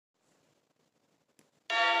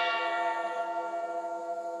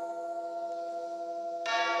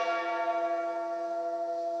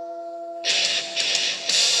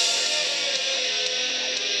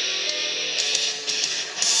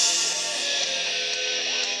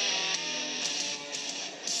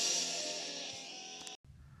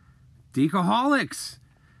Deacaholics!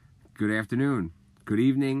 Good afternoon, good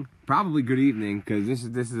evening, probably good evening, because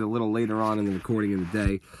this is a little later on in the recording of the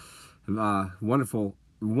day. Wonderful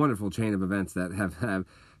chain of events that have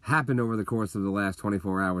happened over the course of the last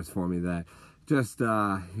 24 hours for me that just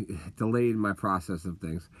delayed my process of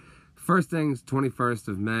things. First things, 21st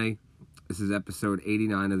of May. This is episode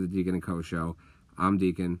 89 of the Deacon and Co. Show. I'm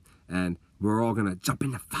Deacon, and we're all going to jump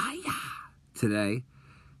in the fire today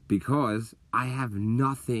because I have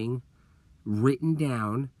nothing written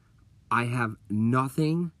down. I have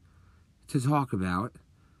nothing to talk about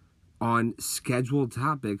on scheduled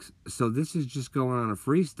topics, so this is just going on a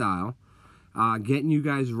freestyle, getting you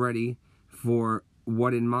guys ready for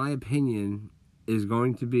what, in my opinion, is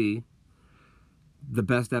going to be the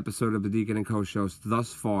best episode of the Deacon and Co. shows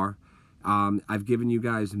thus far. I've given you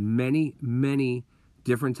guys many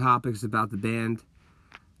different topics about the band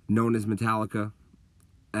known as Metallica,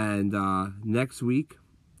 and next week,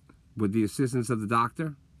 with the assistance of the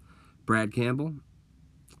doctor, Brad Campbell,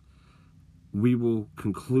 we will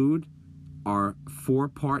conclude our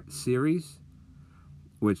 4-part series,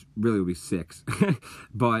 which really will be 6,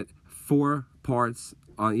 but 4 parts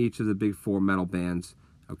on each of the big 4 metal bands,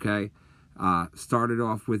 okay? Started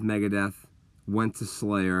off with Megadeth, went to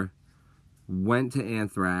Slayer, went to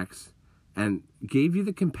Anthrax, and gave you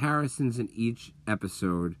the comparisons in each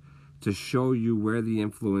episode to show you where the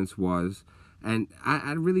influence was. And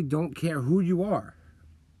I really don't care who you are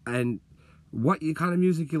and what kind of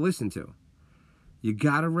music you listen to. You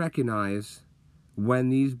gotta recognize when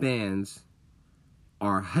these bands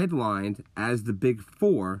are headlined as the big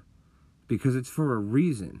 4 because it's for a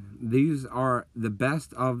reason. These are the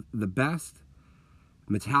best of the best,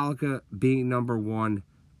 Metallica being number 1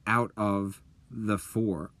 out of the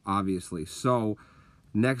 4, obviously. So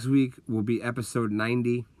next week will be episode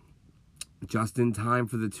 90. Just in time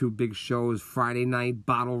for the 2 big shows, Friday night,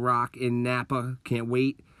 Bottle Rock in Napa, can't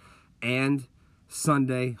wait, and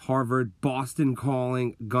Sunday, Harvard, Boston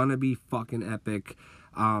calling, gonna be fucking epic,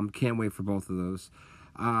 can't wait for both of those.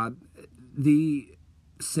 The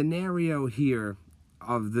scenario here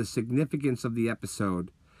of the significance of the episode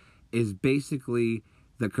is basically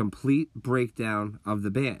the complete breakdown of the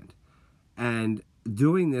band, and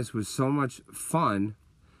doing this was so much fun,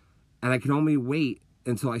 and I can only wait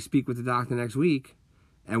until I speak with the doctor next week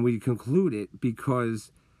and we conclude it,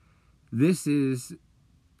 because this is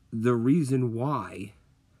the reason why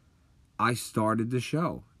I started the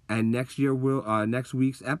show. And next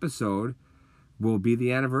week's episode will be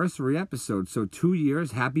the anniversary episode. So 2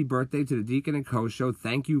 years, happy birthday to the Deacon and Co. show.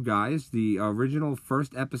 Thank you guys. The original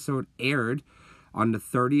first episode aired on the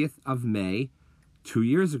 30th of May, 2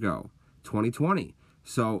 years ago, 2020.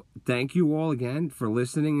 So thank you all again for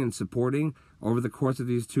listening and supporting over the course of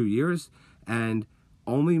these 2 years, and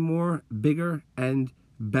only more bigger and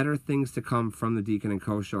better things to come from the Deacon and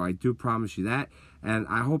Co. show. I do promise you that, and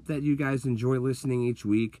I hope that you guys enjoy listening each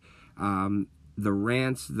week. The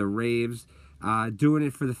rants, the raves, doing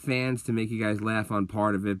it for the fans to make you guys laugh on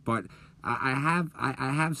part of it. But I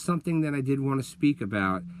have something that I did want to speak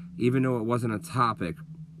about, even though it wasn't a topic.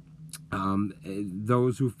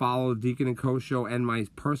 Those who follow Deacon and Co. show and my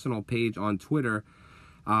personal page on Twitter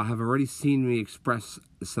have already seen me express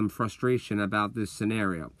some frustration about this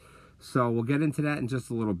scenario. So we'll get into that in just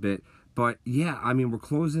a little bit. But yeah, I mean, we're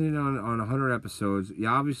closing in on 100 episodes.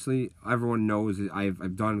 Yeah, obviously, everyone knows that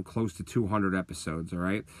I've done close to 200 episodes, all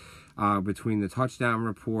right? Between the touchdown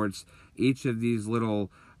reports, each of these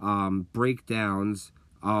little breakdowns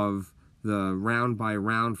of the round by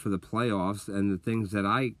round for the playoffs, and the things that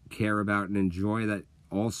I care about and enjoy that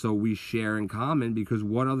also we share in common, because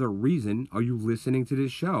what other reason are you listening to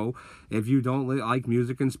this show if you don't like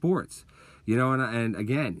music and sports? You know, and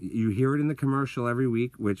again, you hear it in the commercial every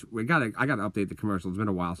week, which I gotta update the commercial. It's been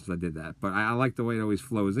a while since I did that, but I like the way it always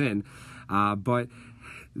flows in. But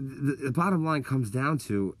the bottom line comes down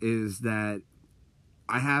to is that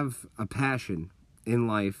I have a passion in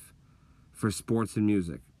life for sports and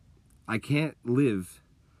music. I can't live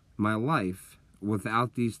my life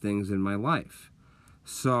without these things in my life.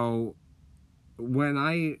 So when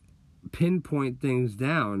I pinpoint things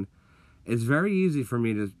down, it's very easy for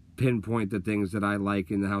me to pinpoint the things that I like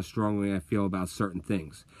and how strongly I feel about certain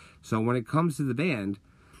things. So when it comes to the band,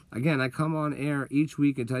 again, I come on air each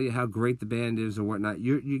week and tell you how great the band is or whatnot.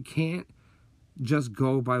 You can't just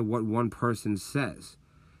go by what one person says.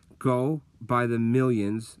 Go by the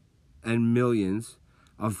millions and millions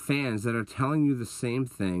of fans that are telling you the same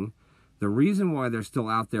thing, the reason why they're still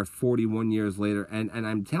out there 41 years later, and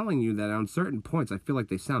I'm telling you that on certain points I feel like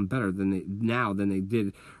they sound better than they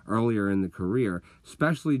did earlier in the career,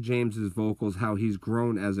 especially James's vocals, how he's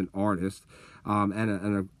grown as an artist, and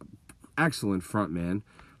a excellent front man.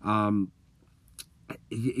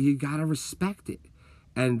 You gotta respect it.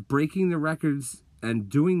 And breaking the records and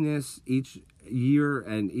doing this each year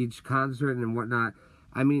and each concert and whatnot,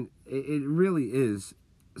 I mean, it really is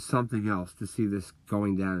something else to see this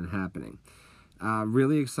going down and happening.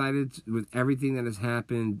 Really excited with everything that has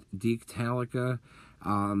happened. Deacon,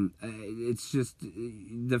 it's just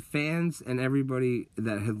the fans and everybody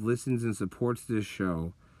that has listens and supports this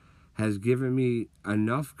show has given me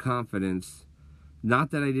enough confidence, not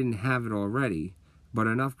that I didn't have it already, but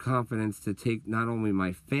enough confidence to take not only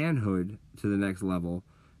my fanhood to the next level,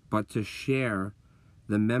 but to share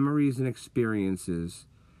the memories and experiences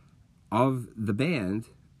of the band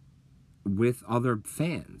with other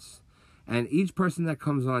fans. And each person that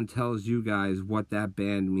comes on tells you guys what that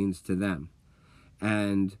band means to them.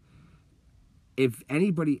 And if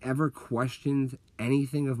anybody ever questioned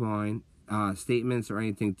anything of mine, statements or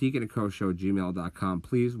anything, deaconandcoshow@gmail.com,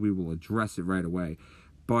 please, we will address it right away.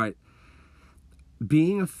 But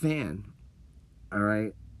being a fan, all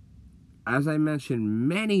right, as I mentioned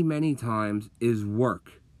many, many times, is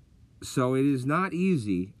work. So it is not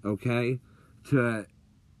easy, okay, to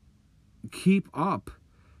keep up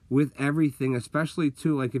with everything, especially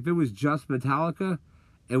too, like if it was just Metallica,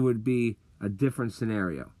 it would be a different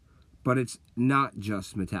scenario. But it's not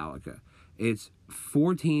just Metallica. It's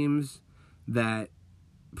 4 teams that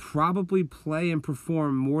probably play and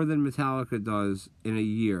perform more than Metallica does in a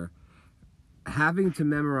year. Having to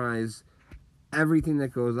memorize everything that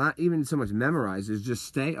goes on, even so much memorize, is just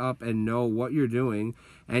stay up and know what you're doing.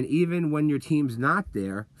 And even when your team's not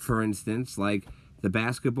there, for instance, like the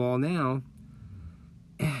basketball now,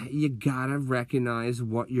 you gotta recognize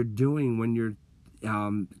what you're doing when you're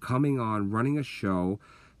coming on, running a show,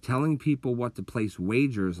 telling people what to place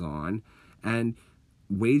wagers on, and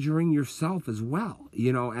wagering yourself as well,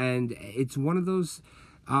 you know. And it's one of those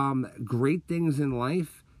great things in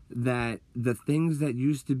life that the things that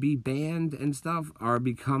used to be banned and stuff are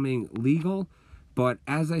becoming legal. But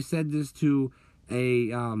as I said this to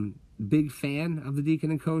a big fan of the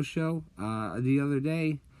Deacon and Co show the other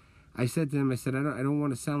day, I said to him, I said, I don't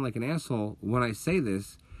want to sound like an asshole when I say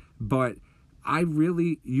this, but I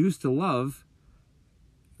really used to love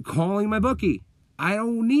calling my bookie. I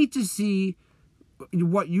don't need to see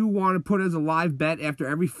what you want to put as a live bet after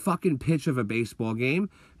every fucking pitch of a baseball game,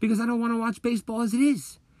 because I don't want to watch baseball as it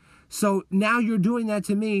is. So now you're doing that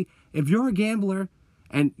to me. If you're a gambler,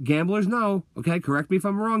 and gamblers know, okay, correct me if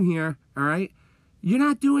I'm wrong here, all right? You're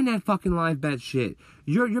not doing that fucking live bet shit.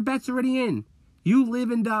 Your bet's already in. You live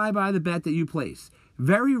and die by the bet that you place.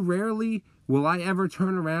 Very rarely will I ever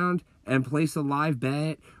turn around and place a live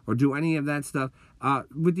bet or do any of that stuff,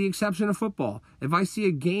 with the exception of football. If I see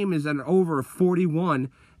a game is an over 41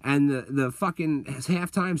 and the fucking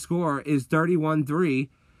halftime score is 31-3,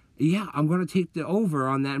 yeah, I'm going to take the over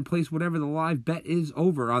on that and place whatever the live bet is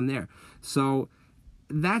over on there. So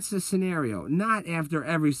that's the scenario. Not after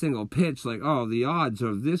every single pitch, like, oh, the odds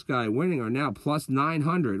of this guy winning are now plus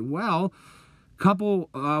 900. Well, couple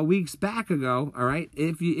weeks back ago, all right,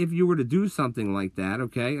 if you were to do something like that,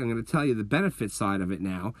 okay, I'm going to tell you the benefit side of it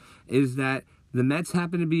now, is that the Mets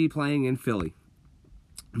happen to be playing in Philly.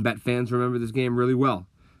 Bet fans remember this game really well,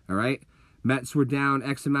 all right? Mets were down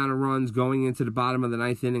X amount of runs going into the bottom of the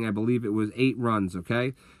 9th inning. I believe it was 8 runs,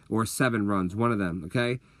 okay? Or 7 runs, one of them,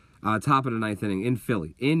 okay? Top of the 9th inning in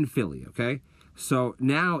Philly, okay? So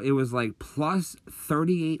now it was like plus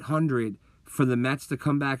 3,800 for the Mets to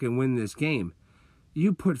come back and win this game.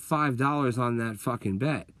 You put $5 on that fucking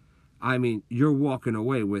bet, I mean, you're walking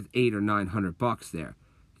away with $800 or $900 there.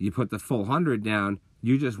 You put the full 100 down,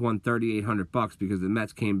 you just won $3,800 because the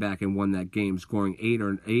Mets came back and won that game, scoring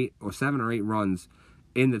 7 or 8 runs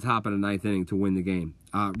in the top of the 9th inning to win the game.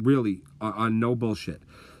 Really, on no bullshit.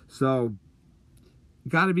 So,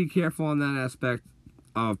 got to be careful on that aspect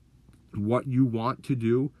of what you want to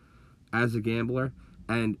do as a gambler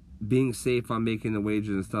and being safe on making the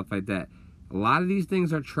wagers and stuff like that. A lot of these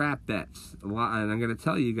things are trap bets. And I'm going to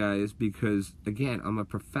tell you guys because, again, I'm a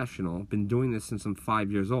professional. Been doing this since I'm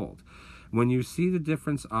 5 years old. When you see the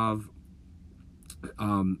difference of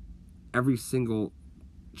every single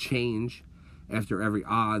change after every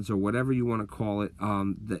odds or whatever you want to call it,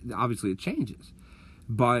 obviously it changes.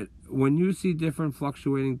 But when you see different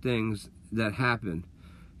fluctuating things that happen,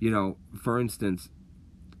 you know, for instance,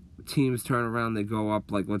 teams turn around, they go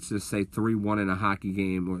up, like, let's just say 3-1 in a hockey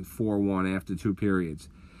game or 4-1 after 2 periods.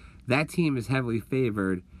 That team is heavily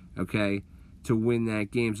favored, okay, to win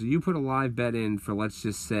that game. So you put a live bet in for, let's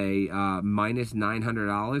just say, minus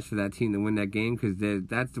 $900 for that team to win that game, because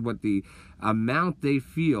that's what the amount they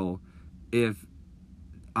feel if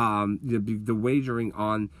the wagering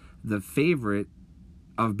on the favorite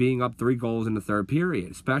of being up 3 goals in the third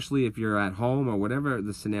period, especially if you're at home or whatever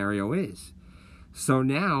the scenario is. So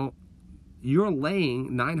now you're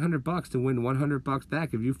laying $900 to win $100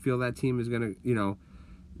 back if you feel that team is going to,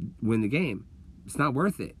 win the game. It's not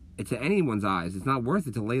worth it. To anyone's eyes, it's not worth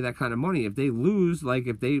it to lay that kind of money. If they lose, like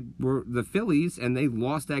if they were the Phillies and they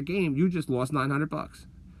lost that game, you just lost $900.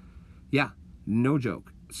 Yeah, no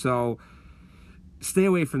joke. So stay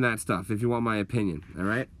away from that stuff if you want my opinion, all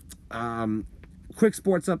right? Quick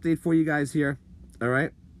sports update for you guys here, all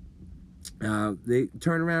right? They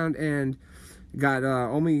turned around and got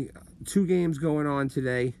only 2 games going on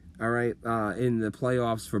today, all right, in the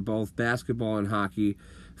playoffs for both basketball and hockey.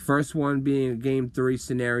 First one being a Game 3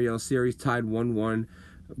 scenario, series tied 1-1.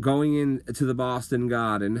 Going into the Boston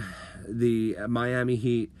Garden, the Miami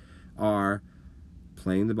Heat are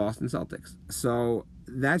playing the Boston Celtics. So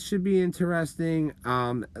that should be interesting.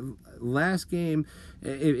 Last game,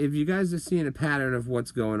 if you guys are seeing a pattern of what's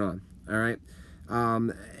going on, all right,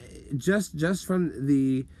 just from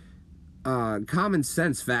the common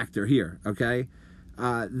sense factor here, okay,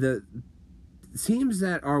 the teams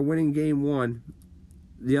that are winning Game 1,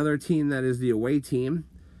 the other team that is the away team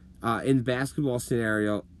in basketball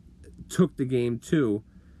scenario took the Game 2.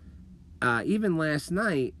 Even last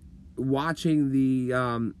night, watching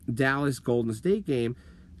the Dallas Golden State game,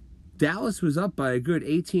 Dallas was up by a good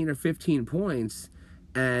 18 or 15 points,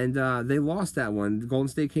 and they lost that one. Golden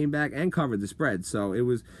State came back and covered the spread. So it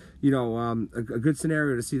was, a good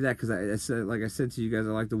scenario to see that, because like I said to you guys,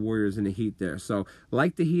 I like the Warriors and the Heat there. So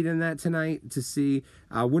like the Heat in that tonight to see.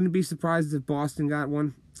 Wouldn't be surprised if Boston got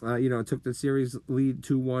one. Took the series lead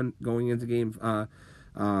 2-1 going into Game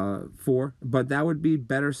 4. But that would be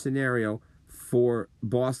better scenario for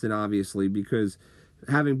Boston, obviously, because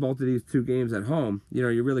having both of these 2 games at home,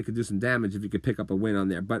 you really could do some damage if you could pick up a win on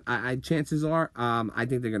there. But chances are, I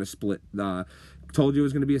think they're going to split. Told you it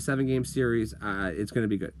was going to be a 7-game series. It's going to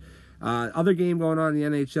be good. Other game going on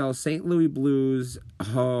in the NHL, St. Louis Blues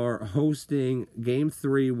are hosting Game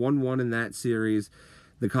 3, 1-1 in that series,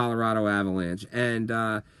 the Colorado Avalanche. And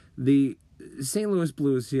the St. Louis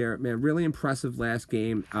Blues here, man, really impressive last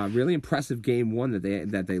game. Really impressive Game 1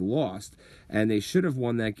 that they lost, and they should have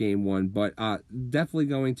won that Game 1. But definitely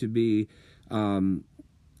going to be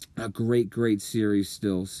a great series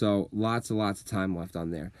still. So lots of time left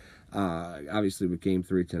on there. Obviously with Game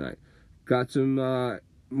 3 tonight. Got some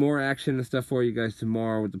more action and stuff for you guys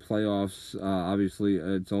tomorrow with the playoffs. Obviously,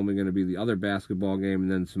 it's only going to be the other basketball game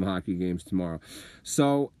and then some hockey games tomorrow.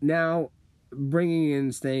 So now,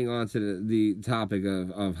 staying on to the topic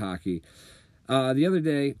of hockey. The other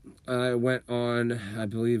day, I went on, I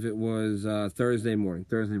believe it was Thursday morning.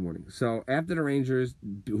 So after the Rangers,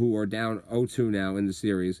 who are down 0-2 now in the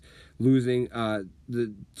series, losing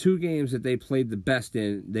the 2 games that they played the best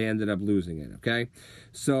in, they ended up losing it, okay?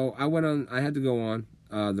 So I had to go on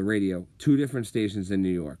the radio, 2 different stations in New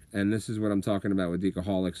York. And this is what I'm talking about with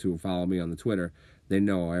Deacaholics who follow me on the Twitter. They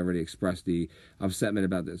know I already expressed the upsetment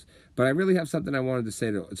about this. But I really have something I wanted to say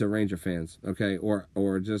to Ranger fans, okay?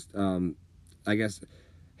 Or just, I guess,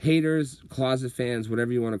 haters, closet fans,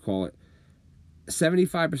 whatever you want to call it.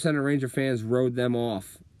 75% of Ranger fans rode them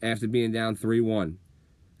off after being down 3-1,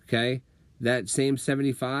 okay? That same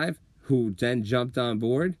 75 who then jumped on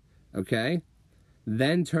board, okay,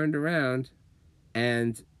 then turned around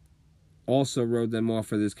and also rode them off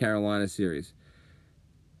for this Carolina series.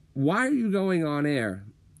 Why are you going on air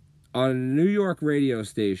on a New York radio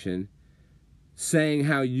station saying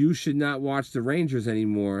how you should not watch the Rangers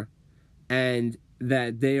anymore and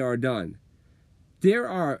that they are done? There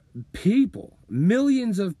are people,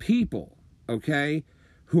 millions of people, okay,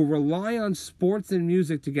 who rely on sports and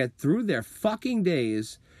music to get through their fucking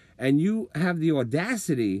days, and you have the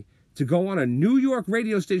audacity to go on a New York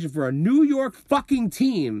radio station for a New York fucking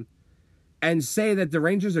team and say that the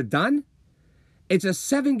Rangers are done? It's a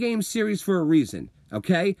 7-game series for a reason,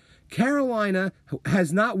 okay? Carolina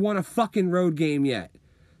has not won a fucking road game yet.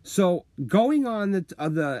 So going on the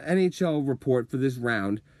NHL report for this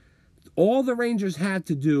round, all the Rangers had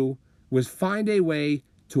to do was find a way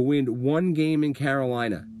to win 1 game in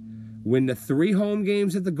Carolina. Win the 3 home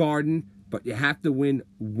games at the Garden, but you have to win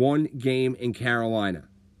 1 game in Carolina.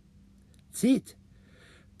 That's it.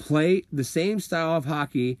 Play the same style of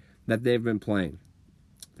hockey that they've been playing.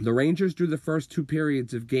 The Rangers, through the first 2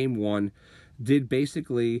 periods of Game 1, did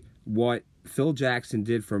basically what Phil Jackson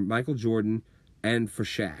did for Michael Jordan and for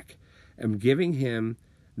Shaq, and giving him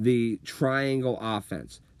the triangle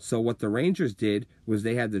offense. So what the Rangers did was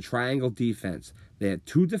they had the triangle defense. They had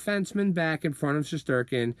 2 defensemen back in front of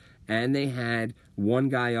Shesterkin, and they had 1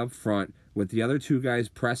 guy up front with the other 2 guys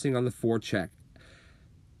pressing on the forecheck.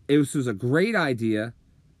 It was a great idea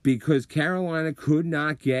because Carolina could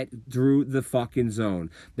not get through the fucking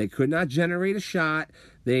zone. They could not generate a shot.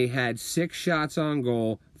 They had 6 shots on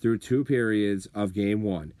goal through 2 periods of game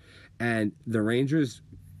 1. And the Rangers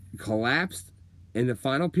collapsed in the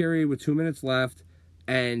final period with 2 minutes left,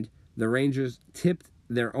 and the Rangers tipped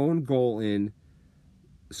their own goal in,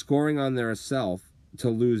 scoring on their self to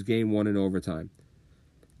lose game 1 in overtime.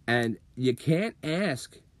 And you can't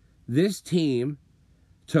ask this team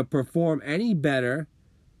to perform any better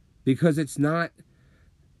because it's not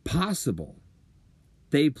possible.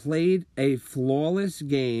 They played a flawless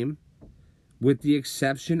game with the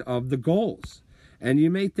exception of the goals. And you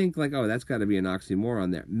may think like, oh, that's got to be an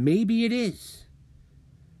oxymoron there. Maybe it is.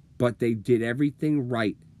 But they did everything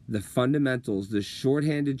right. The fundamentals, the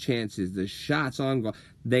shorthanded chances, the shots on goal,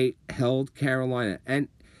 they held Carolina. And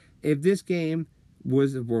if this game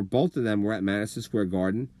were both of them were at Madison Square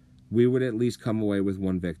Garden, we would at least come away with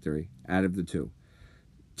 1 victory out of the 2.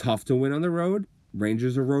 Tough to win on the road.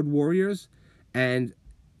 Rangers are road warriors. And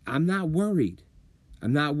I'm not worried.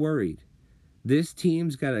 I'm not worried. This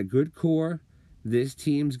team's got a good core. This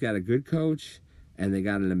team's got a good coach. And they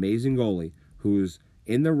got an amazing goalie who's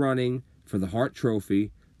in the running for the Hart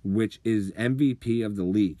Trophy, which is MVP of the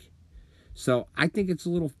league. So I think it's a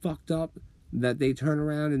little fucked up that they turn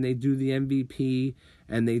around and they do the MVP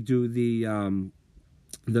and they do the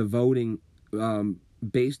voting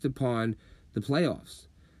based upon the playoffs.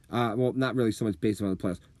 Well, not really so much based upon the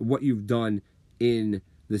playoffs. What you've done in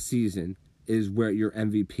the season is where your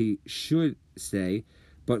MVP should stay.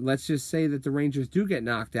 But let's just say that the Rangers do get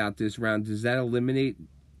knocked out this round. Does that eliminate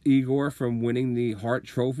Igor from winning the Hart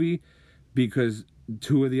Trophy because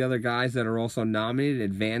 2 of the other guys that are also nominated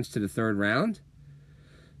advance to the 3rd round?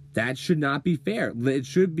 That should not be fair. It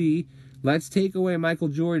should be, let's take away Michael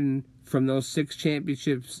Jordan from those 6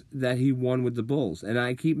 championships that he won with the Bulls. And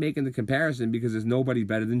I keep making the comparison because there's nobody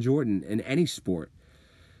better than Jordan in any sport.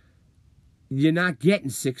 You're not getting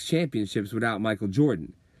 6 championships without Michael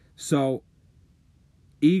Jordan. So,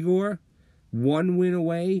 Igor, 1 win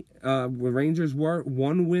away, the Rangers were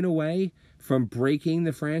 1 win away from breaking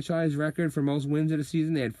the franchise record for most wins of the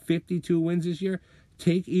season. They had 52 wins this year.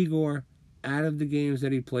 Take Igor out of the games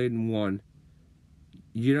that he played and won.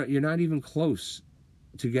 You're not even close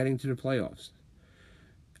to getting to the playoffs.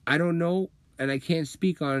 I don't know, and I can't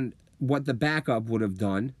speak on what the backup would have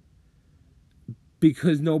done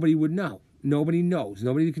because nobody would know. Nobody knows.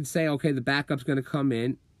 Nobody can say, okay, the backup's going to come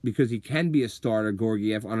in because he can be a starter,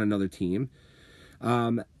 Gorgiev, on another team.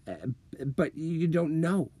 But you don't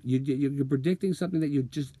know. You're predicting something that you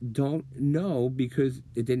just don't know because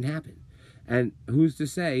it didn't happen. And who's to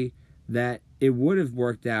say that it would have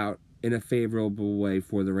worked out in a favorable way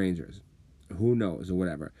for the Rangers? Who knows, or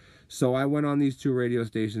whatever. So I went on these 2 radio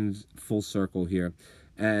stations full circle here,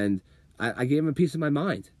 and I gave them a piece of my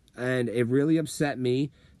mind. And it really upset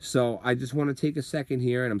me. So I just want to take a second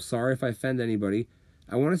here, and I'm sorry if I offend anybody.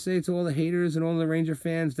 I want to say to all the haters and all the Ranger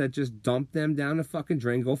fans that just dump them down the fucking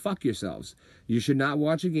drain, go fuck yourselves. You should not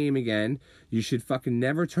watch a game again. You should fucking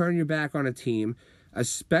never turn your back on a team,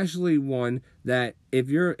 especially one that if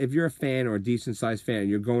you're a fan or a decent-sized fan,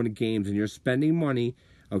 you're going to games and you're spending money,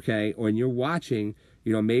 okay, or you're watching,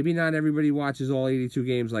 maybe not everybody watches all 82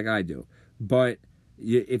 games like I do, but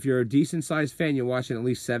if you're a decent-sized fan, you're watching at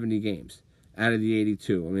least 70 games out of the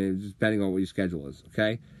 82. I mean, depending on what your schedule is,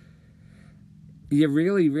 okay? You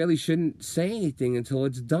really, really shouldn't say anything until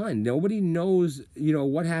it's done. Nobody knows,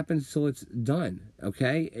 what happens till it's done,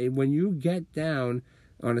 okay? When you get down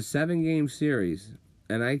on a 7-game series,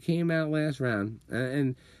 and I came out last round,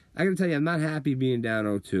 and I gotta tell you, I'm not happy being down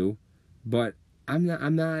 0-2, but I'm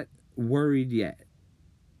not worried yet.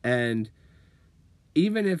 And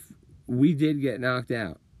even if we did get knocked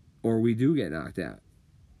out, or we do get knocked out,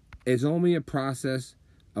 it's only a process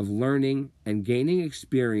of learning and gaining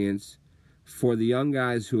experience for the young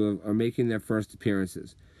guys who are making their first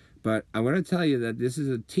appearances. But I want to tell you that this is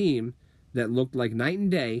a team that looked like night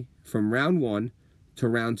and day from round 1 to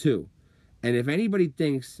round 2. And if anybody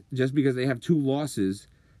thinks just because they have 2 losses,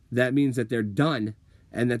 that means that they're done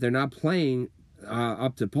and that they're not playing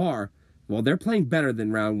up to par, well, they're playing better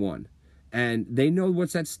than round 1. And they know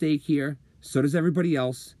what's at stake here. So does everybody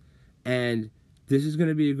else. And this is going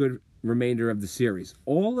to be a good remainder of the series.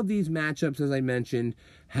 All of these matchups, as I mentioned,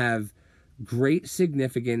 have great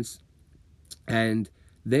significance, and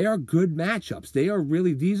they are good matchups.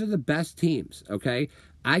 These are the best teams, okay?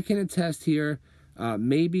 I can attest here,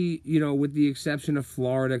 maybe, with the exception of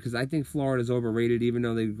Florida, because I think Florida's overrated, even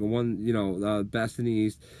though they won, best in the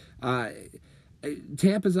East.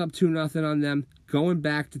 Tampa's up 2-0 on them. Going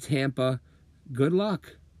back to Tampa, good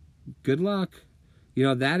luck. Good luck. You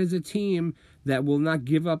know, that is a team that will not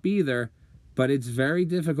give up either, but it's very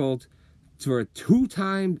difficult for a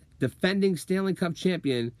two-time defending Stanley Cup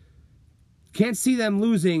champion. Can't see them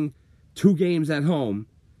losing 2 games at home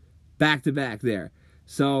back-to-back there.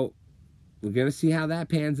 So we're going to see how that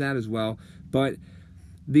pans out as well. But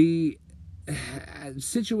the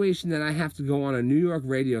situation that I have to go on a New York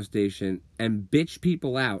radio station and bitch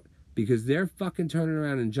people out because they're fucking turning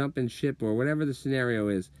around and jumping ship or whatever the scenario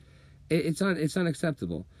is, it's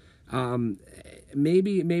unacceptable.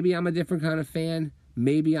 Maybe I'm a different kind of fan.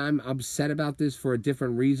 Maybe I'm upset about this for a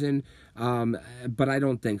different reason, but I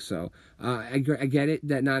don't think so. I get it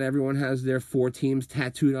that not everyone has their 4 teams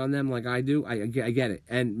tattooed on them like I do. I get it.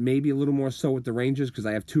 And maybe a little more so with the Rangers because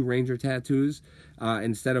I have 2 Ranger tattoos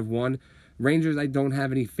instead of 1. Rangers, I don't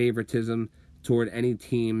have any favoritism toward any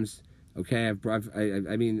teams. Okay,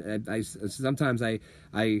 sometimes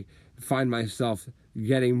I find myself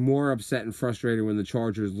getting more upset and frustrated when the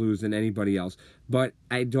Chargers lose than anybody else. But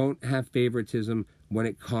I don't have favoritism when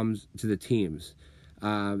it comes to the teams.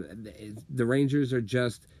 The Rangers are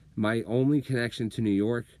just my only connection to New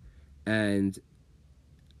York, and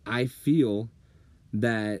I feel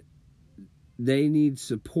that they need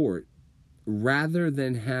support rather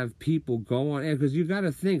than have people go on air. Because you got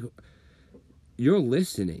to think, you're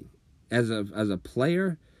listening as a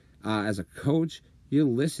player, as a coach. You're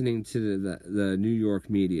listening to the New York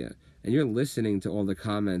media, and you're listening to all the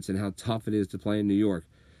comments and how tough it is to play in New York.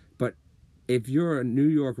 But if you're a New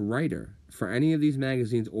York writer for any of these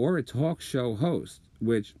magazines or a talk show host,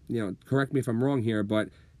 which, you know, correct me if I'm wrong here, but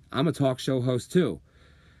I'm a talk show host too.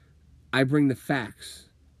 I bring the facts,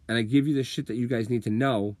 and I give you the shit that you guys need to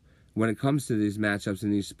know when it comes to these matchups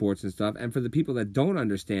and these sports and stuff. And for the people that don't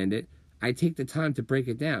understand it, I take the time to break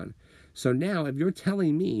it down. So now, if you're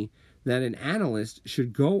telling me that an analyst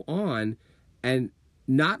should go on and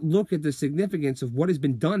not look at the significance of what has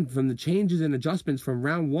been done from the changes and adjustments from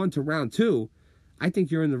round 1 to round 2, I think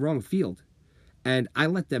you're in the wrong field. And I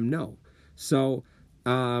let them know. So,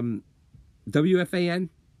 WFAN,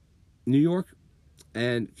 New York,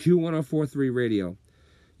 and Q1043 Radio.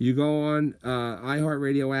 You go on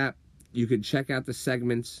iHeartRadio app. You can check out the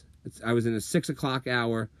segments. I was in a 6 o'clock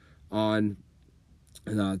hour on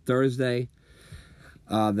Thursday,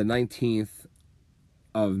 the 19th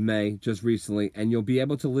of May, just recently, and you'll be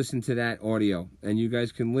able to listen to that audio, and you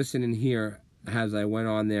guys can listen and hear as I went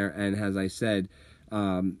on there and as I said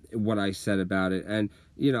what I said about it. And,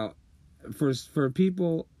 you know, for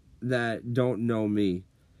people that don't know me,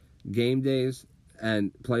 game days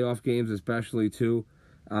and playoff games especially too,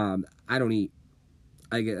 I don't eat.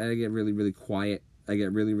 I get really, really quiet. I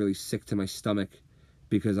get really, really sick to my stomach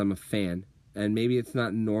because I'm a fan. And maybe it's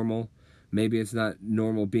not normal. Maybe it's not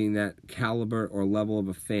normal being that caliber or level of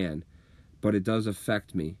a fan. But it does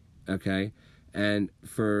affect me, okay? And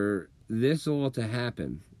for this all to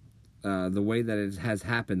happen, the way that it has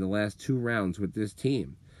happened the last 2 rounds with this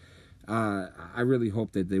team, I really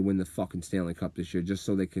hope that they win the fucking Stanley Cup this year just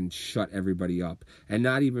so they can shut everybody up. And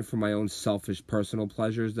not even for my own selfish personal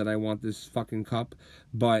pleasures that I want this fucking cup,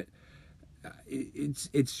 but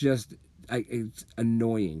it's just it's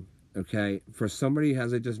annoying, okay? For somebody,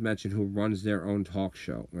 as I just mentioned, who runs their own talk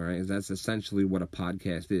show, all right? That's essentially what a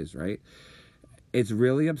podcast is, right? It's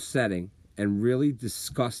really upsetting and really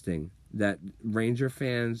disgusting that Ranger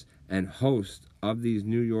fans and hosts of these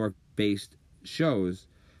New York-based shows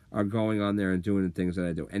are going on there and doing the things that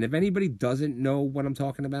I do. And if anybody doesn't know what I'm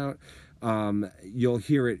talking about, you'll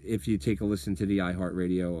hear it if you take a listen to the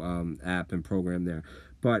iHeartRadio app and program there.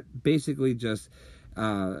 But basically just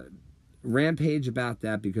rampage about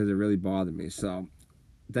that because it really bothered me. So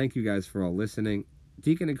thank you guys for all listening.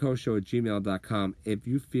 deaconandcoshow@gmail.com if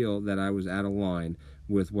you feel that I was out of line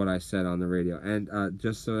with what I said on the radio. And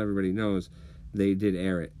just so everybody knows, they did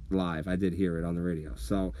air it live. I did hear it on the radio.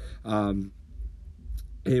 So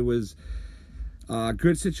it was a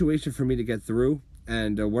good situation for me to get through.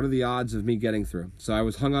 And what are the odds of me getting through? So I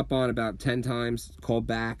was hung up on about 10 times, called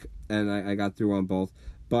back, and I got through on both.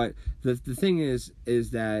 But the thing is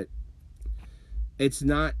that it's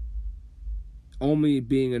not only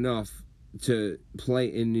being enough to play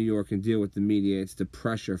in New York and deal with the media. It's the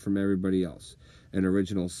pressure from everybody else. An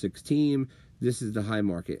original 6 team. This is the high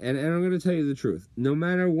market. And I'm going to tell you the truth. No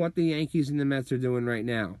matter what the Yankees and the Mets are doing right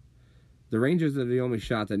now, the Rangers are the only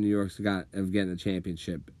shot that New York's got of getting a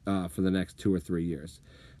championship for the next 2 or 3 years.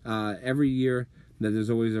 Every year that there's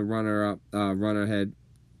always a runner-up, runner-ahead,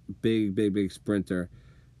 big sprinter,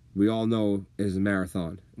 we all know is a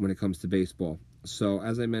marathon when it comes to baseball. So,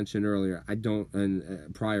 as I mentioned earlier, I don't, in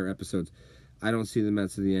prior episodes, I don't see the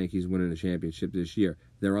Mets or the Yankees winning a championship this year.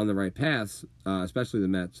 They're on the right paths, especially the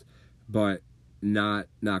Mets, but not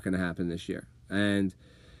going to happen this year. And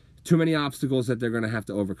too many obstacles that they're going to have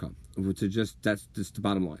to overcome. That's just the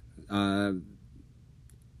bottom line.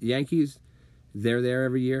 Yankees, they're there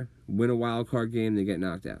every year, win a wild card game, they get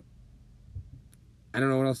knocked out. I don't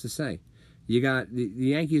know what else to say. You got the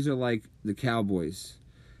Yankees are like the Cowboys,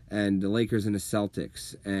 and the Lakers and the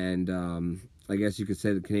Celtics, and I guess you could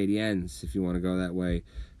say the Canadiens if you want to go that way,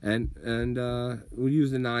 and we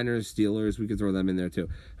use the Niners, Steelers, we could throw them in there too.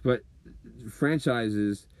 But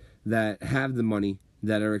franchises that have the money,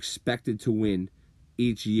 that are expected to win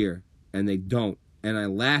each year, and they don't. And I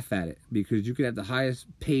laugh at it because you could have the highest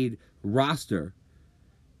paid roster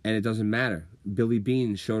and it doesn't matter. Billy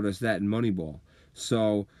Beane showed us that in Moneyball.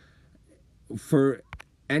 So for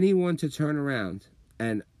anyone to turn around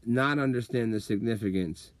and not understand the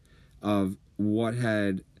significance of what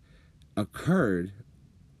had occurred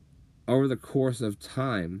over the course of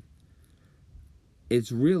time,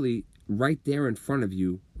 it's really right there in front of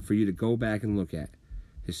you for you to go back and look at.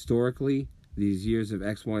 Historically, these years of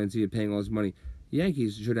X, Y, and Z of paying all this money,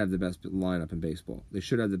 Yankees should have the best lineup in baseball. They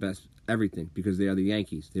should have the best everything because they are the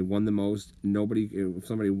Yankees. They won the most. If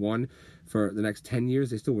somebody won for the next 10 years,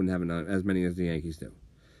 they still wouldn't have as many as the Yankees do.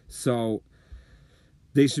 So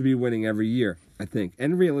they should be winning every year, I think.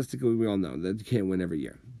 And realistically, we all know that you can't win every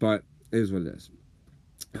year. But it is what it is.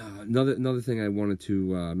 Another thing I wanted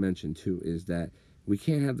to mention, too, is that we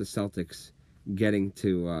can't have the Celtics getting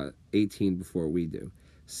to 18 before we do.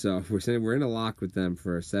 So we're in a lock with them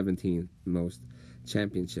for 17th most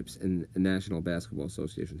championships in National Basketball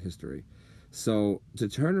Association history. So to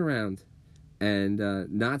turn around and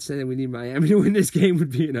not say that we need Miami to win this game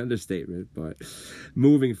would be an understatement. But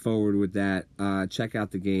moving forward with that, check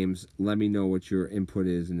out the games. Let me know what your input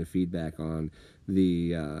is and the feedback on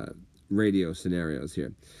the radio scenarios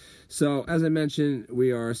here. So, as I mentioned,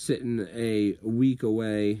 we are sitting a week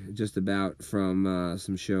away, just about, from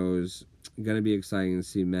some shows. Going to be exciting to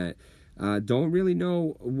see Matt. Don't really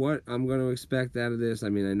know what I'm going to expect out of this. I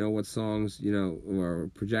mean, I know what songs, are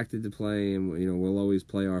projected to play, and, we'll always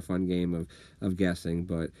play our fun game of guessing.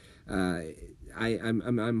 But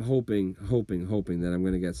I'm hoping that I'm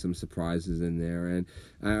going to get some surprises in there. And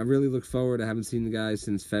I really look forward. I haven't seen the guys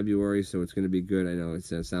since February, so it's going to be good. I know it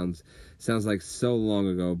sounds like so long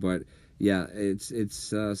ago, but yeah,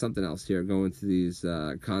 it's something else here, going to these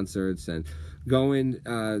concerts and going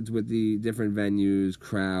with the different venues,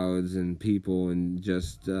 crowds, and people, and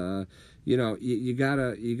just you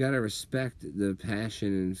gotta respect the passion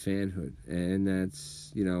and fanhood, and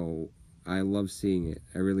that's I love seeing it.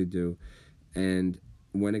 I really do. And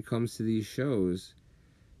when it comes to these shows,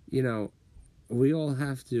 we all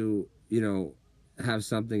have to have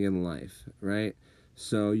something in life, right?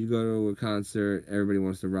 So you go to a concert, everybody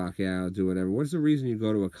wants to rock out, do whatever. What's the reason you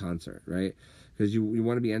go to a concert, right? Because you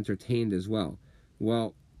want to be entertained as well.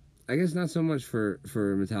 Well, I guess not so much for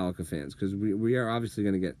Metallica fans, because we are obviously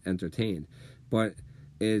going to get entertained. But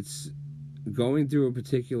it's going through a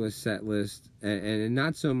particular set list, and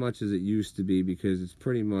not so much as it used to be, because it's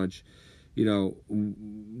pretty much,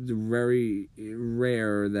 very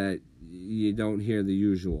rare that you don't hear the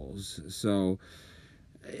usuals. So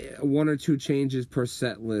one or two changes per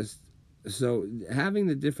set list. So having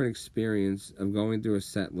the different experience of going through a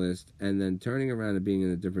set list and then turning around and being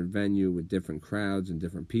in a different venue with different crowds and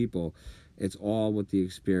different people, it's all what the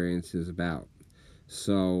experience is about.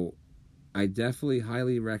 So I definitely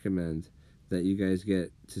highly recommend that you guys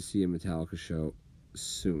get to see a Metallica show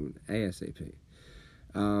soon, ASAP.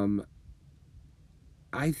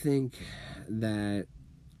 I think that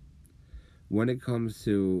when it comes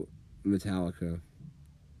to Metallica,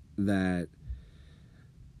 that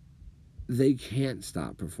they can't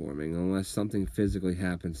stop performing unless something physically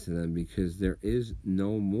happens to them, because there is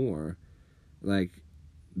no more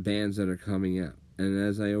bands that are coming out. And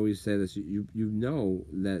as I always say this, you know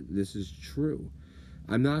that this is true.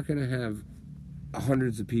 I'm not going to have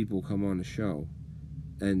hundreds of people come on the show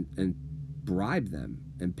and bribe them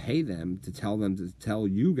and pay them to tell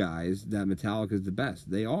you guys that Metallica is the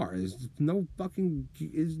best. They are. There's no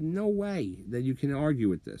way that you can argue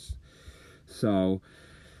with this. So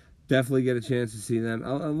definitely get a chance to see them.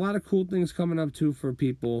 A lot of cool things coming up too for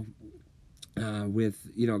people with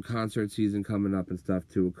concert season coming up and stuff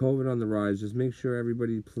too. COVID on the rise. Just make sure,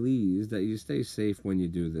 everybody, please, that you stay safe when you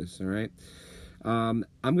do this. All right. I'm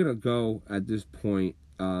gonna go at this point.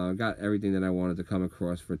 Got everything that I wanted to come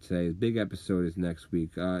across for today. The big episode is next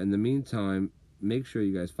week. In the meantime, make sure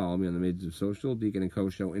you guys follow me on the majors of social, Deacon and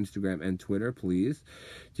Co Show, Instagram and Twitter, please.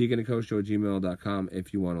 DeaconandCoShow@gmail.com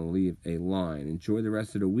if you want to leave a line. Enjoy the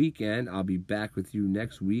rest of the weekend. I'll be back with you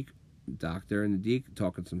next week, Doctor and the Deacon,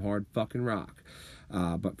 talking some hard fucking rock.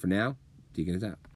 But for now, Deacon is out.